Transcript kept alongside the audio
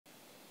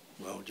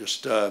Well,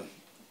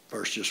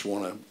 first, just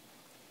want to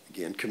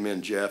again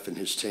commend Jeff and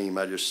his team.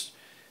 I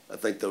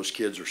think those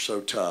kids are so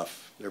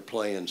tough. They're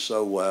playing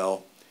so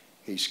well.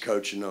 He's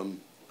coaching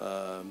them.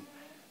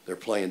 They're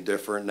playing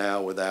different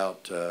now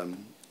without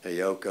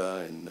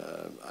Aoka, and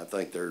I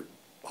think they're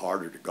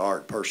harder to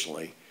guard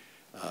personally.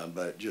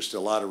 But just a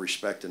lot of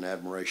respect and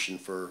admiration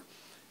for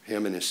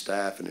him and his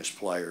staff and his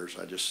players.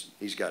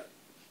 He's got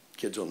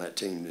kids on that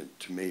team that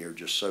to me are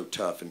just so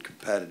tough and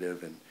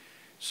competitive, and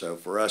so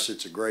for us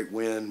it's a great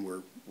win.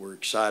 We're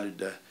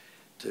excited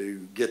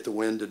to get the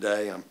win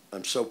today.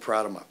 I'm so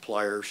proud of my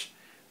players.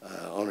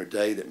 On a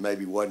day that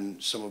maybe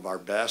wasn't some of our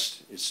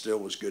best, it still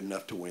was good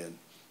enough to win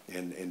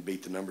and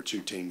beat the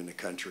 #2 team in the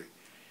country.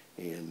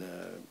 And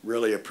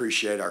really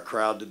appreciate our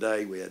crowd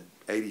today. We had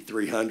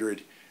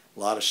 8,300, a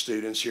lot of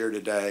students here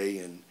today,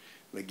 and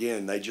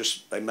again,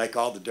 they make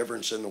all the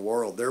difference in the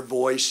world. Their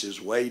voice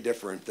is way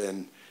different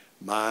than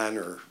mine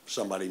or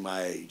somebody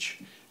my age.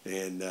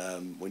 And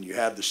when you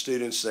have the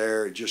students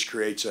there, it just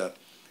creates a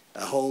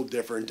whole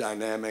different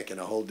dynamic and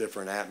a whole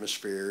different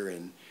atmosphere.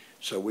 And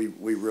so we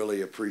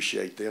really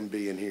appreciate them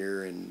being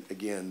here. And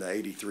again, the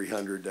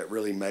 8,300 that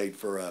really made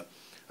for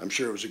I'm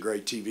sure it was a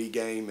great TV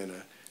game and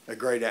a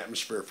great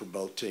atmosphere for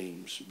both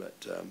teams.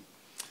 But,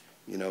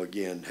 you know,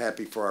 again,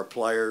 happy for our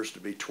players to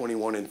be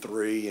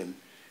 21-3 and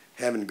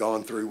having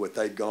gone through what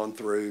they've gone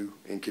through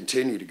and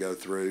continue to go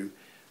through.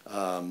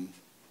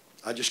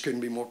 I just couldn't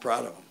be more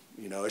proud of them.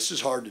 You know, this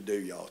is hard to do,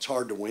 y'all. It's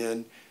hard to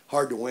win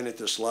at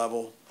this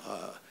level.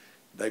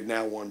 They've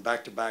now won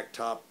back-to-back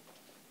top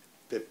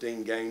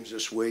 15 games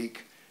this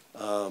week.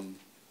 One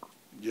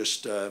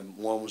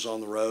was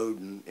on the road,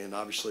 and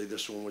obviously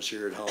this one was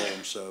here at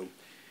home. So,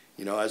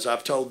 you know, as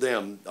I've told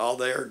them, all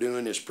they are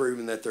doing is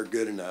proving that they're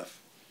good enough.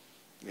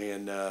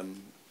 And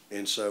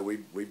so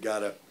we've got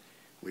to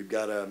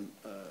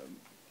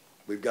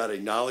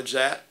acknowledge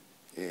that,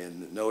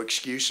 and no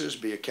excuses,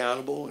 be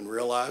accountable, and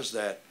realize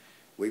that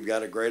we've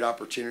got a great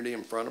opportunity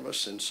in front of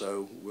us. And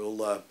so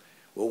we'll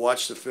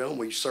watch the film.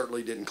 We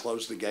certainly didn't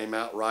close the game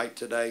out right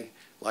today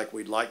like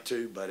we'd like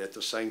to, but at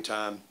the same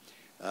time,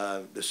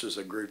 this is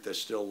a group that's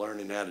still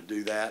learning how to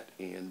do that.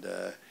 And,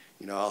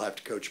 you know, I'll have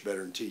to coach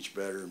better and teach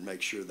better and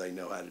make sure they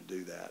know how to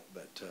do that.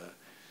 But,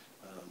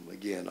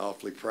 again,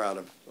 awfully proud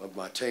of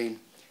my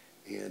team.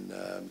 And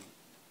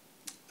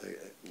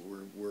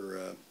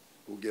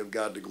we'll give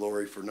God the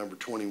glory for number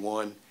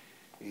 21.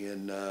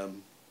 And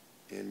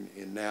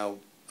now,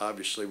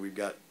 obviously, we've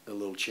got a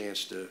little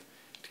chance to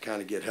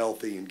kind of get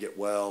healthy and get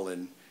well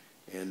and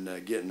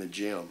get in the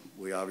gym.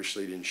 We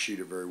obviously didn't shoot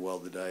it very well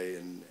today,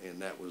 and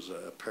that was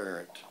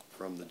apparent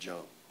from the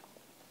jump.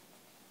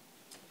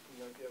 If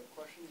you have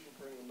questions,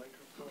 we'll bring the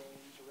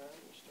microphones around.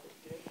 We'll start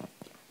with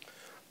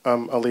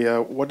Dave.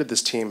 Aaliyah, what did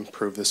this team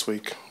prove this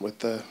week with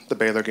the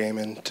Baylor game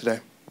and today?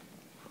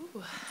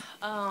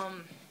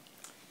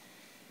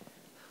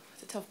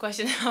 It's a tough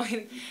question.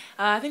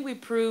 I think we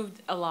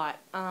proved a lot.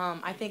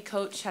 I think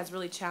Coach has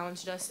really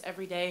challenged us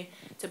every day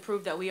to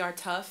prove that we are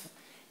tough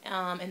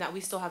and that we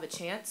still have a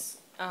chance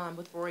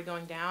with Rory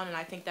going down. And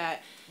I think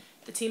that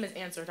the team has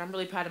answered. I'm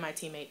really proud of my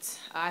teammates.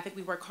 I think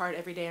we work hard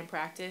every day in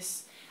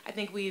practice. I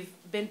think we've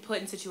been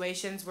put in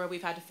situations where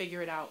we've had to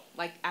figure it out,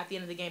 like at the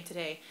end of the game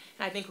today.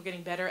 And I think we're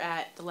getting better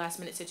at the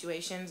last-minute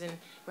situations, and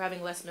we're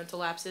having less mental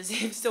lapses.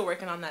 I'm still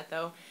working on that,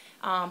 though.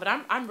 But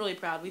I'm really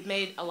proud. We've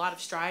made a lot of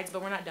strides,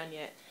 but we're not done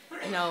yet.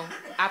 You know,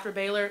 after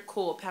Baylor,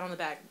 cool, pat on the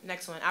back.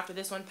 Next one. After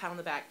this one, pat on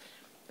the back.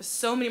 There's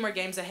so many more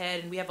games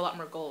ahead, and we have a lot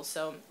more goals.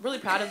 So really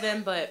proud of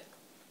them, but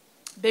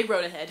big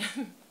road ahead.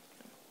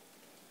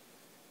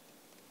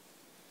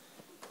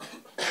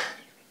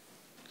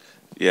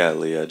 Yeah,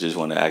 Leah, I just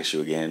want to ask you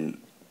again,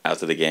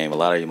 after the game, a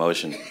lot of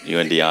emotion. You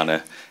and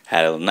Deanna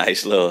had a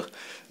nice little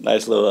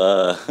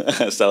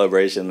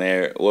celebration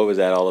there. What was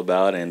that all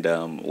about,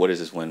 and what does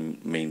this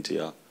win mean to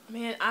y'all?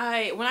 Man,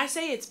 when I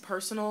say it's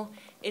personal,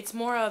 it's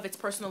more of it's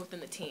personal within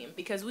the team,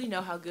 because we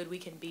know how good we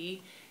can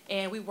be,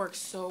 and we work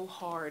so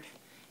hard.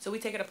 So we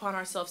take it upon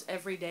ourselves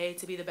every day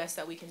to be the best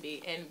that we can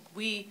be, and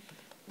we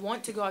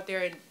want to go out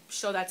there and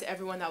show that to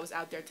everyone that was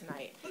out there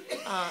tonight.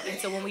 And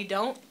so when we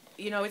don't,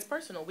 you know, it's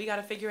personal. We got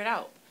to figure it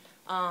out.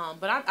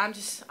 But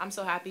I'm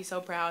so happy,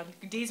 so proud.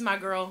 Dee's my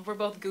girl. We're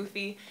both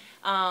goofy.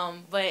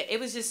 But it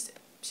was just,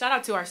 shout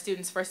out to our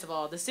students, first of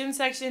all. The student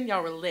section,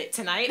 y'all were lit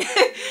tonight.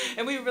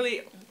 And we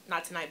really,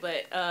 not tonight,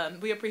 but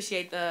we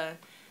appreciate the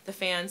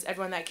fans,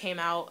 everyone that came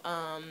out.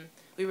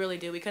 We really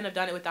do. We couldn't have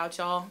done it without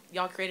y'all.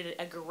 Y'all created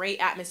a great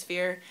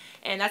atmosphere.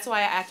 And that's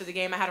why after the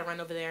game I had to run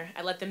over there.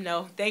 I let them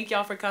know. Thank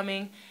y'all for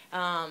coming.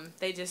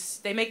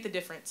 They make the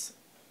difference.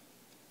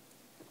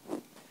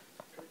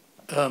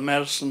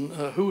 Madison,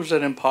 who was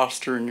that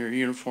imposter in your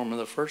uniform in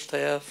the first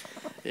half,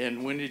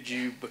 and when did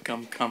you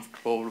become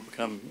comfortable to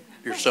become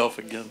yourself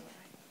again?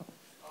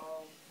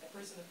 The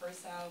person in the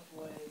first half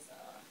was,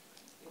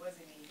 it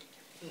wasn't me.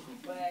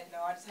 But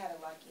no, I just had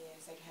to lock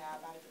in second half.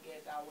 I had to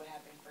forget about what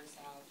happened first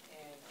half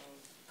and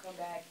come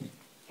back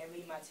and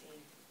lead my team.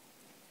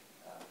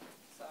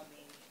 So, I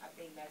mean, I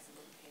think that's a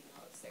little dependent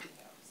on the second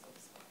half. So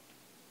it's fine.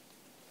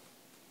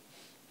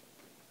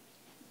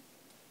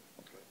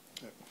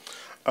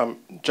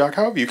 Jack,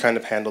 how have you kind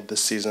of handled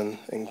this season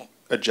and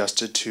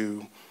adjusted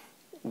to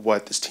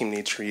what this team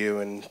needs from you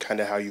and kind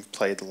of how you've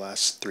played the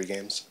last 3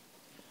 games?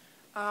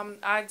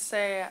 I'd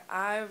say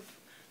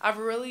I've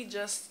really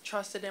just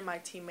trusted in my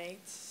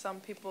teammates. Some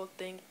people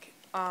think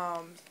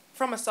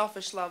from a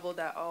selfish level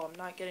that, oh, I'm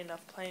not getting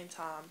enough playing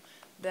time,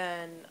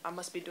 then I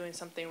must be doing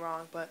something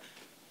wrong. But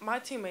my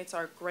teammates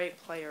are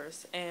great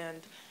players,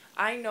 and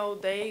I know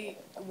they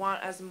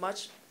want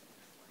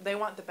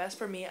the best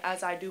for me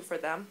as I do for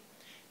them.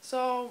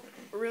 So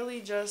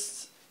really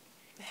just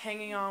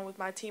hanging on with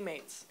my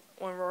teammates.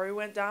 When Rory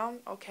went down,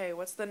 okay,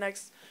 what's the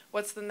next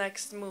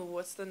move?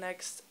 What's the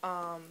next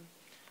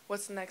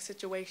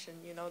situation,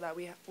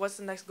 what's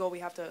the next goal we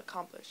have to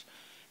accomplish?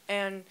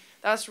 And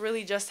that's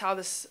really just how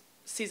this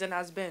season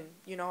has been,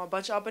 a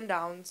bunch of up and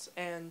downs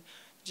and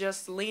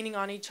just leaning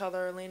on each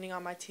other, leaning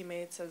on my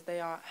teammates as they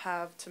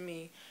have to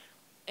me,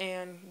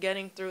 and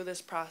getting through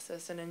this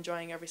process and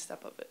enjoying every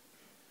step of it.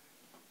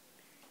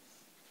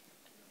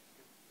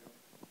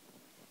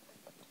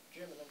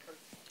 Jim and then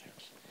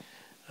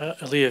Kurt.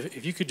 Aaliyah,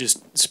 if you could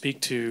just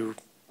speak to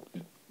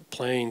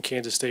playing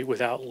Kansas State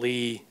without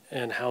Lee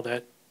and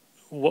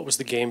what was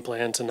the game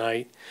plan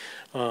tonight?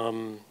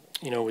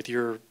 With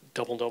your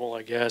double-double,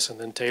 I guess,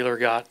 and then Taylor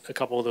got a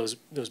couple of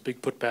those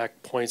big putback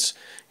points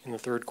in the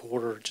third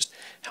quarter. Just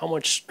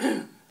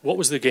what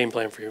was the game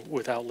plan for you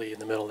without Lee in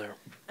the middle there?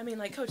 I mean,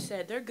 like Coach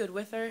said, they're good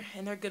with her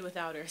and they're good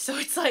without her. So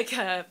it's like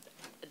a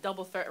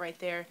double threat right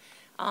there.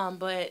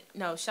 But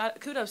no,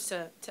 kudos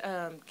to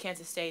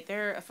Kansas State.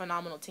 They're a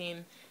phenomenal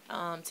team.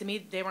 To me,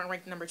 they weren't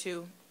ranked number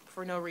 2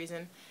 for no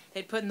reason.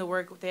 They'd put in the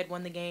work. They had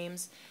won the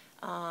games.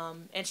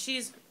 And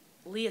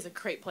Lee is a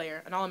great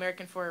player, an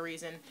All-American for a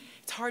reason.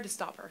 It's hard to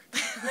stop her.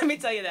 Let me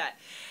tell you that.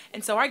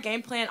 And so our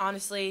game plan,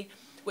 honestly,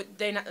 with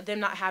them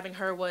not having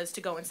her, was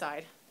to go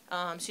inside.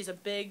 She's a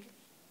big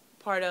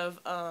part of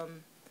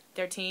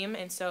their team,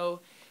 and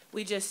so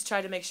we just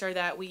tried to make sure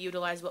that we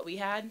utilized what we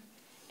had,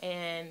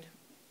 and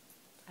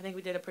I think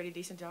we did a pretty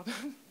decent job.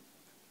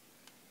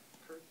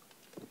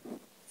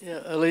 Yeah,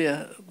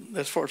 Aaliyah,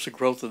 as far as the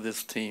growth of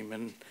this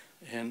team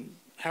and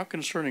how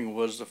concerning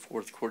was the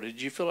fourth quarter?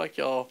 Did you feel like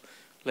y'all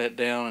let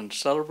down and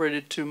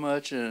celebrated too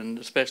much, and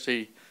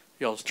especially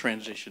y'all's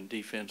transition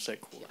defense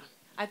that quarter? Yeah.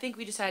 I think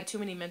we just had too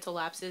many mental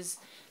lapses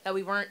that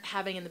we weren't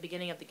having in the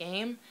beginning of the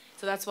game.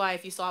 So that's why,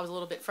 if you saw, I was a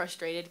little bit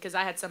frustrated because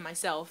I had some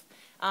myself.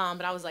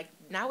 But I was like,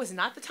 now is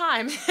not the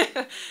time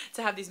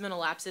to have these mental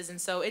lapses. And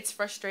so it's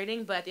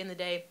frustrating, but at the end of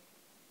the day,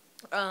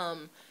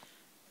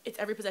 it's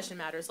every possession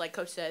matters, like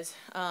Coach says.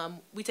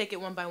 We take it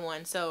one by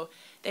one. So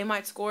they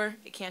might score.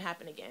 It can't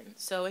happen again.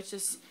 So it's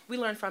just, we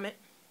learn from it.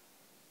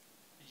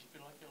 Did you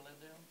feel like you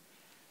let down?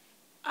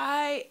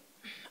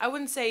 I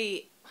wouldn't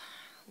say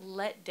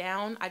let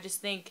down. I just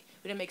think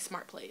we didn't make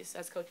smart plays,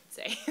 as Coach would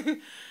say. Let's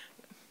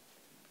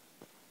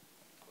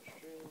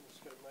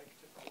go Mike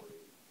to Corey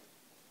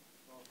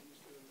while he's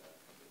doing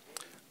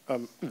that.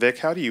 Vic,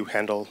 how do you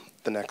handle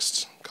the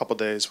next couple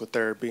days with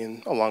there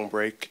being a long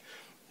break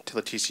to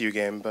the TCU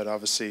game, but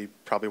obviously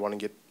probably want to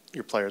get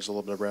your players a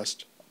little bit of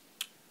rest?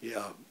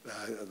 Yeah,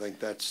 I think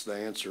that's the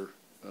answer.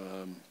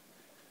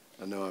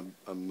 I know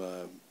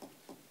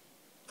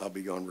I'll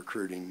be gone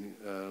recruiting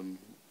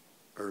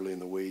early in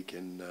the week,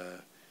 and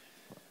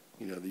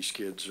these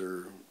kids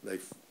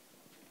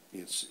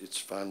it's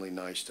finally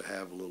nice to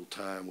have a little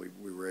time.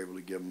 We were able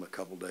to give them a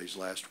couple days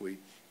last week,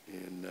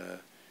 and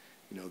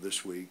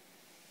this week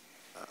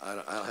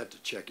I'll have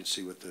to check and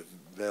see what the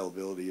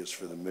availability is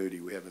for the Moody.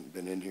 We haven't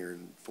been in here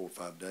in 4 or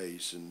 5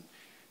 days,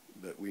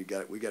 but we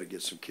got to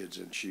get some kids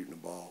in shooting the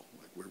ball.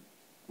 Like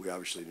we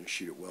obviously didn't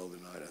shoot it well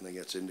tonight. I think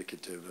that's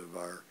indicative of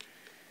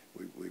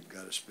we've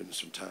got to spend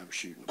some time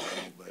shooting the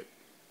ball, but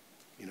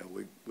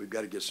we've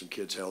got to get some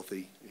kids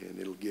healthy, and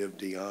it'll give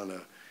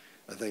Deanna,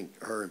 I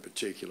think her in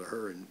particular,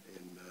 her and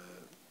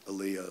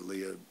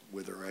Aaliyah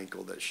with her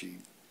ankle that she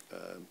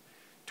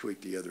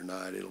tweaked the other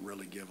night, it'll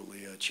really give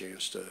Aaliyah a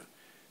chance to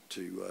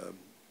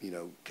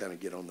kind of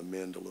get on the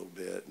mend a little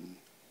bit,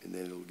 and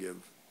then it'll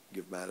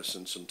give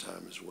Madison some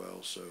time as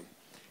well. So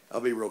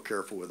I'll be real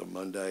careful with them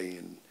Monday,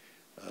 and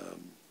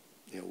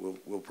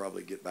we'll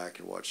probably get back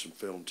and watch some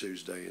film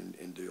Tuesday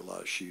and do a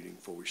lot of shooting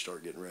before we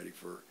start getting ready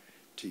for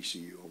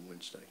TCU on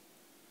Wednesday.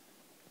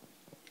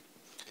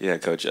 Yeah,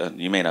 Coach,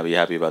 you may not be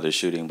happy about the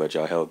shooting, but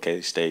y'all held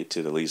K-State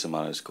to the least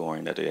amount of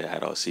scoring that they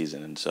had all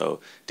season. And so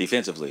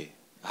defensively,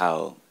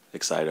 how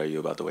excited are you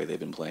about the way they've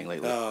been playing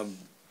lately?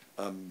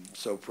 I'm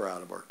so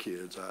proud of our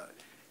kids.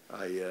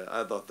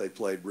 I thought they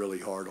played really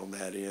hard on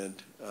that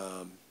end.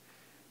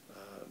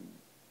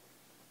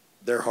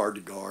 They're hard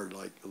to guard,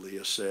 like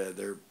Aaliyah said.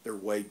 They're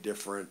way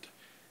different.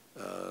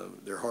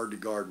 They're hard to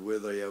guard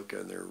with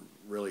Aoka, and they're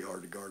really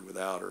hard to guard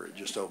without her. It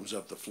just opens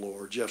up the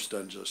floor. Jeff's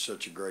done just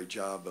such a great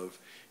job of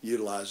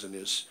utilizing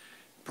his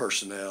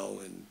personnel,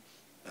 and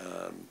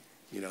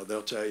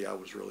they'll tell you I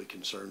was really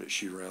concerned at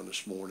shoot around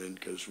this morning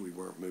because we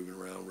weren't moving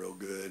around real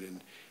good,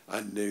 and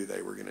I knew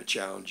they were going to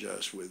challenge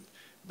us with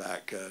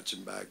back cuts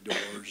and back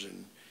doors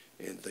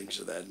and things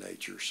of that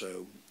nature.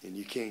 So, and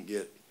you can't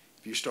get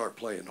if you start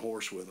playing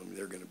horse with them,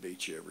 they're going to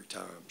beat you every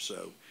time.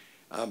 So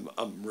I'm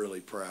really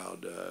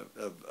proud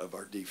of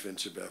our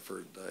defensive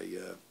effort.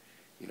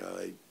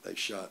 They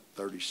shot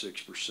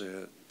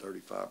 36%,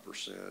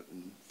 35%,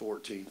 and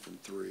 14 from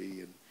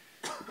three, and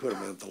we put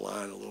them at the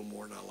line a little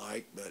more than I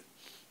like. But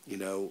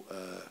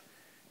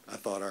I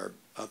thought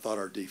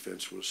our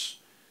defense was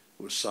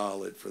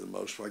solid for the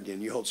most part.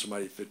 Again, you hold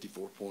somebody at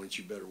 54 points,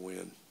 you better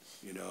win.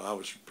 I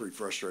was pretty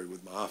frustrated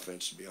with my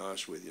offense, to be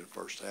honest with you, in the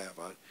first half.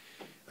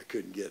 I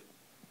couldn't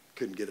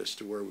get us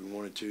to where we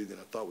wanted to. Then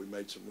I thought we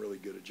made some really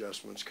good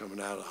adjustments coming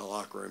out of the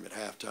locker room at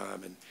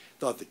halftime, and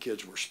thought the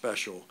kids were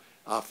special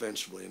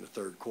offensively in the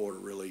third quarter.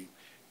 Really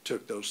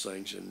took those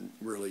things and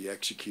really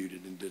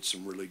executed and did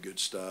some really good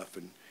stuff.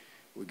 And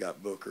we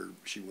got Booker.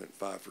 She went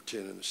 5 for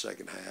 10 in the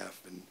second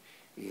half, and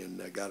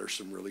got her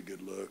some really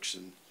good looks,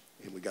 and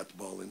we got the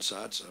ball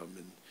inside some.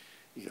 And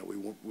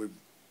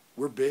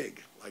we're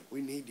big. Like,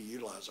 we need to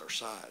utilize our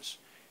size.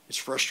 It's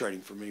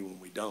frustrating for me when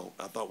we don't.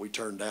 I thought we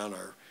turned down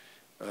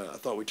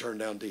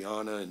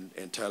Deanna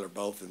and Taylor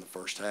both in the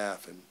first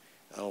half, and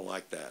I don't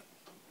like that.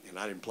 And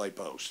I didn't play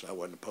post. I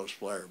wasn't a post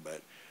player,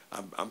 but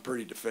I'm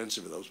pretty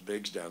defensive of those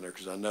bigs down there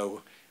because I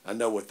know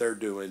what they're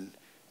doing,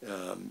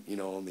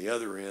 on the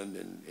other end,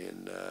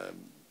 and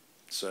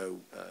so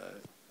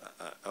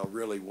I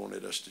really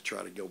wanted us to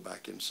try to go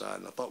back inside,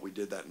 and I thought we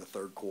did that in the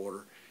third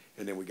quarter.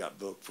 And then we got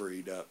Book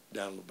freed up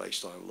down the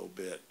baseline a little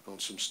bit on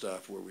some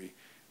stuff where we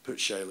put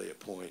Shaylee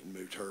at point and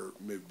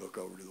moved Book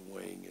over to the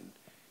wing,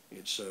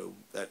 and so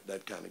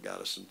that kind of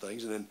got us some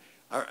things. And then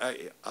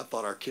I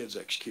thought our kids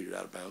executed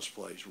out of bounds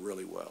plays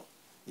really well.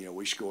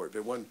 We scored. If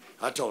it wasn't,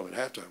 I told them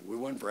at halftime, we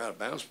wasn't for out of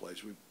bounds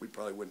plays, we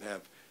probably wouldn't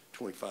have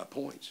 25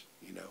 points.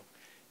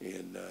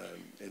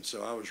 And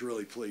so I was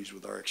really pleased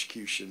with our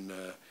execution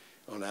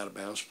on out of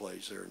bounds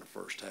plays there in the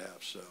first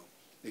half. So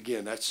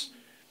again, that's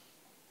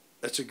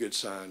a good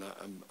sign.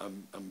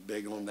 I'm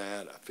big on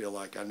that. I feel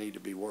like I need to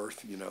be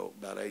worth,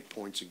 about 8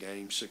 points a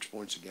game, 6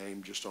 points a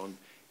game, just on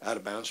out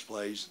of bounds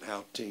plays and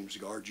how teams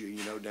guard you,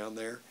 down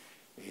there.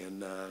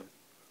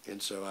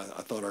 And so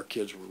I thought our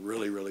kids were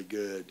really, really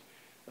good,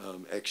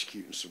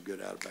 executing some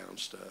good out of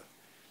bounds stuff.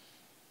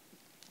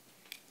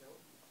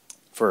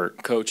 For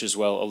Coach as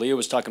well, Aaliyah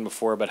was talking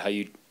before about how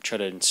you try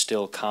to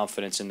instill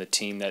confidence in the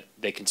team that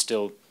they can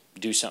still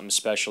do something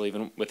special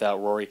even without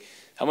Rory.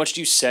 How much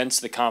do you sense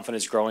the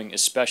confidence growing,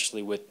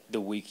 especially with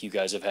the week you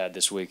guys have had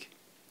this week?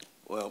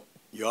 Well,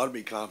 you ought to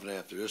be confident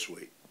after this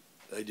week.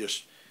 They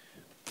just,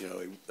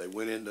 they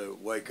went into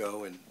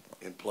Waco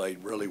and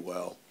played really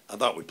well. I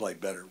thought we played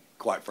better,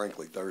 quite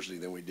frankly, Thursday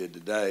than we did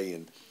today.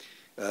 And,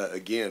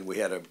 again, we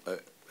had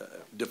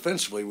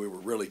defensively, we were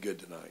really good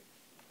tonight.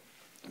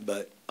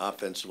 But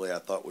offensively, I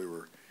thought we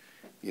were,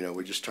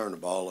 we just turned the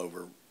ball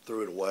over,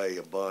 threw it away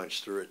a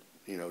bunch, we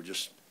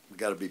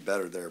got to be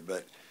better there.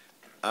 But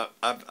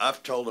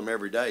I've told them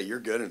every day, you're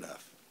good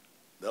enough.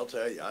 They'll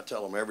tell you. I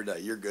tell them every day,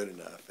 you're good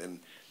enough. And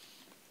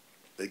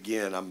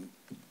again,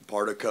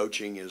 part of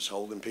coaching is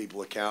holding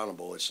people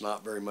accountable. It's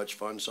not very much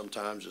fun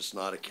sometimes. It's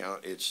not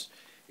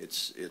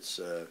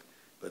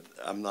but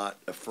I'm not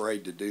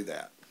afraid to do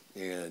that,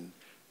 and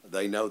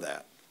they know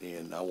that.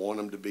 And I want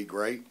them to be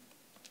great,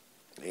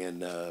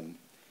 and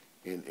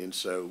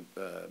so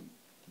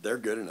they're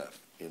good enough.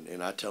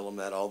 And I tell them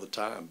that all the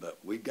time. But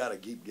we've got to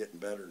keep getting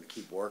better and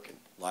keep working.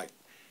 Like,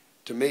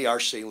 to me, our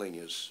ceiling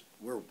is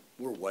we're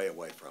way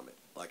away from it.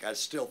 Like, I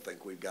still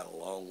think we've got a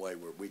long way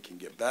where we can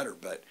get better,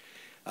 but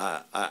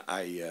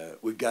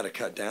we've got to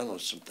cut down on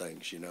some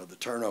things. The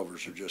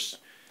turnovers are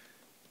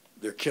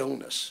they're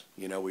killing us.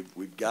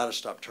 We've got to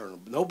stop turning.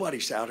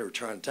 Nobody's out here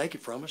trying to take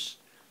it from us.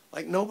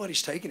 Like,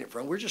 nobody's taking it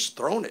from. We're just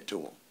throwing it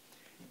to them.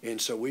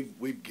 And so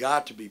we've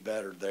got to be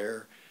better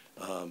there.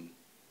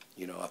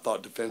 I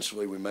thought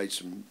defensively we made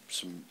some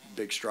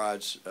big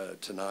strides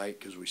tonight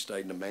because we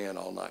stayed in the man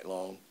all night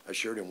long. I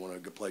sure didn't want to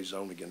go play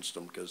zone against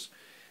them because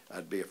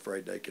I'd be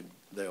afraid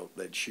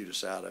they'd shoot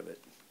us out of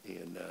it.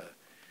 And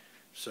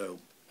so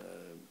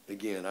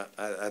again,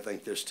 I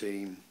think this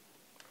team,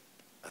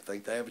 I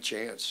think they have a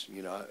chance.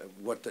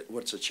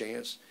 What's a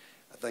chance?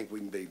 I think we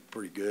can be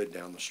pretty good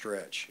down the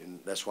stretch, and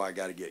that's why I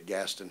got to get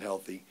Gaston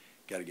healthy,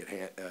 got to get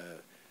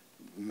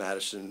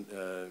Madison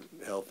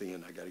healthy,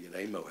 and I got to get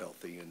Amo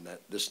healthy, and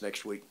this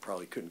next week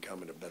probably couldn't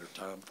come at a better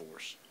time for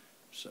us.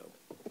 So.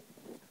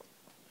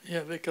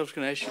 Yeah, Vic, I was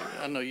going to ask you,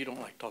 I know you don't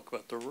like to talk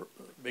about the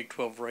Big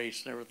 12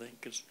 race and everything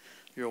because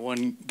you're a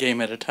one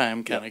game at a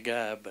time kind of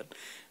guy, but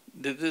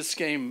did this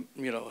game,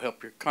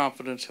 help your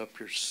confidence, help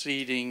your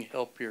seeding,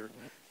 help your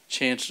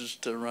chances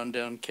to run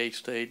down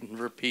K-State and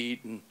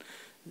repeat? And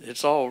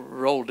it's all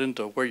rolled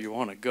into where you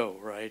want to go,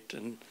 right?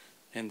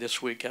 And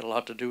this week had a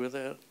lot to do with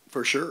that?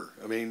 For sure.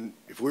 I mean,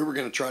 if we were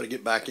going to try to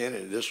get back in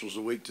it, this was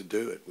the week to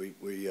do it.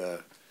 We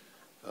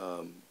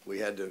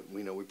had to,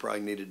 we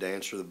probably needed to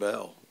answer the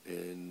bell,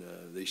 and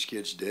these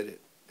kids did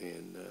it.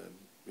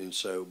 And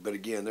so, but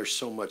again, there's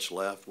so much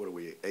left. What are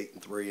we,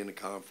 8-3 in the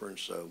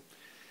conference? So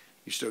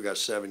you still got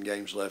 7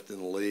 games left in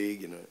the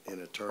league in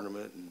a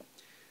tournament, and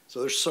so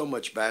there's so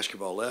much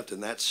basketball left.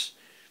 And that's,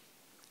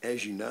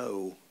 as you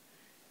know,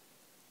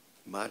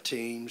 my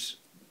teams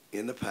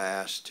in the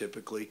past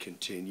typically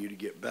continue to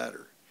get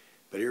better.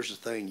 But here's the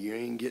thing, you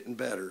ain't getting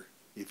better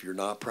if you're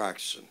not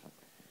practicing.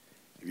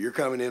 If you're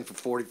coming in for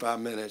 45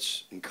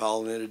 minutes and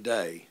calling it a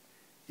day,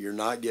 you're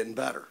not getting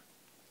better.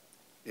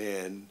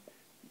 And,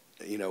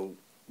 you know,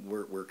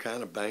 we're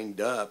kind of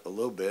banged up a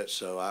little bit,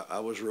 so I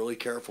was really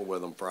careful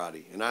with them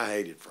Friday. And I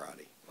hated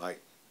Friday. Like,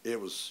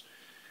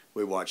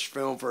 we watched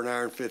film for an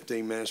hour and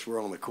 15 minutes. We were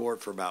on the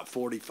court for about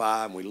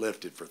 45, and we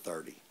lifted for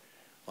 30.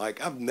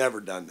 Like, I've never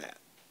done that.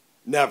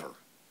 Never.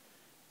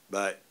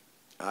 But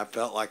I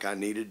felt like I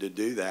needed to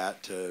do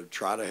that to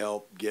try to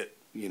help get,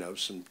 you know,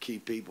 some key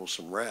people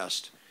some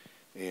rest.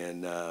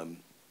 And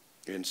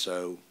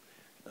so,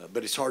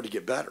 but it's hard to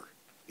get better,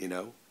 you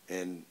know,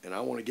 and I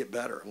want to get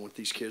better. I want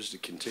these kids to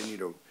continue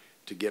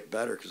to get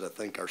better because I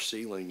think our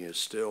ceiling is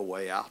still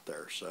way out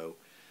there. So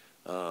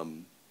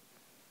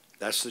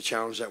that's the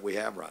challenge that we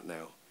have right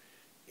now.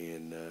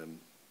 And,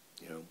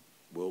 you know,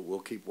 we'll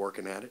keep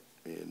working at it.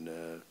 And,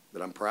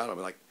 but I'm proud of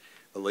it. Like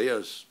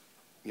Aaliyah's,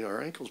 you know,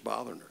 her ankle's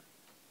bothering her.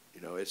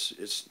 You know,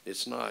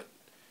 it's not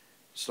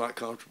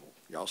comfortable.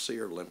 Y'all see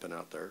her limping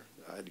out there.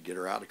 I had to get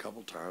her out a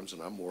couple times,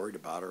 and I'm worried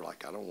about her.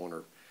 Like, I don't want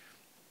her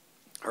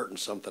hurting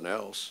something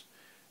else.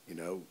 You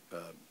know,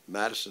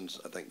 Madison's,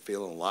 I think,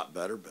 feeling a lot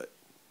better, but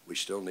we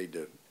still need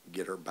to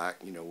get her back,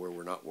 you know, where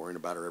we're not worrying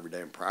about her every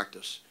day in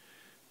practice.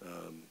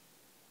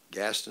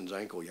 Gaston's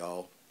ankle,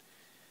 y'all,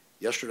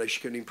 yesterday she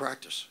couldn't even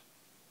practice.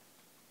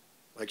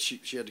 Like, she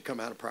had to come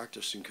out of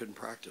practice and couldn't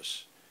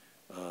practice.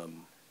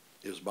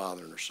 It was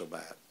bothering her so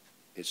bad.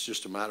 It's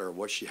just a matter of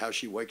how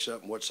she wakes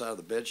up and what side of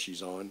the bed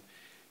she's on,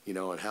 you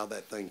know, and how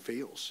that thing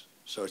feels.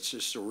 So it's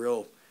just a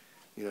real,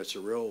 you know, it's a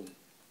real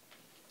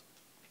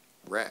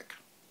wreck.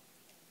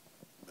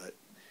 But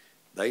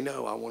they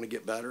know I want to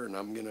get better, and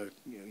I'm going to,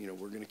 you know,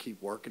 we're going to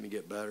keep working to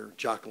get better.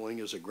 Jacqueline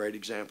is a great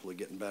example of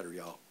getting better,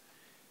 y'all.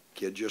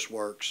 Kid just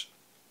works.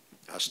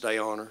 I stay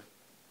on her.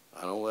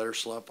 I don't let her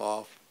slip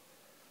off.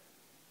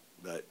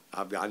 But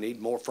I need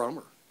more from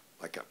her.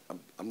 Like,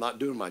 I'm not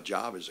doing my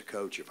job as a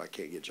coach if I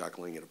can't get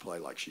Jacqueline to play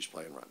like she's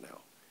playing right now.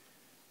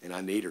 And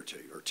I need her to.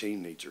 Her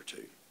team needs her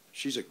to.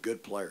 She's a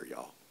good player,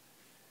 y'all.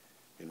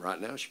 And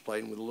right now she's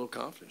playing with a little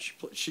confidence.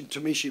 To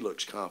me, she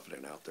looks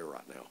confident out there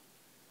right now.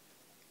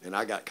 And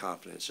I got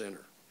confidence in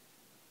her.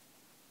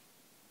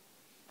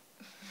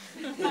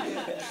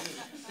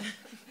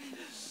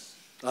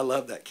 I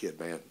love that kid,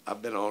 man.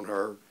 I've been on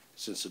her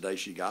since the day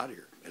she got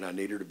here, and I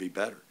need her to be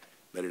better.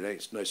 But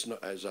it's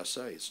not, as I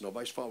say, it's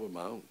nobody's fault but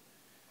my own.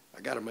 I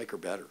got to make her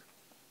better.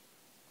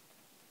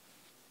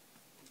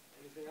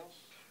 Anything else?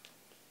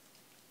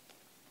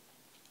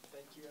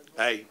 Thank you,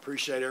 everybody. Hey,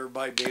 appreciate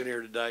everybody being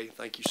here today.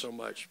 Thank you so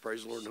much.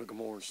 Praise the Lord and good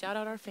morning. Shout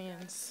out our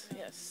fans.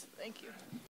 Yes, thank you.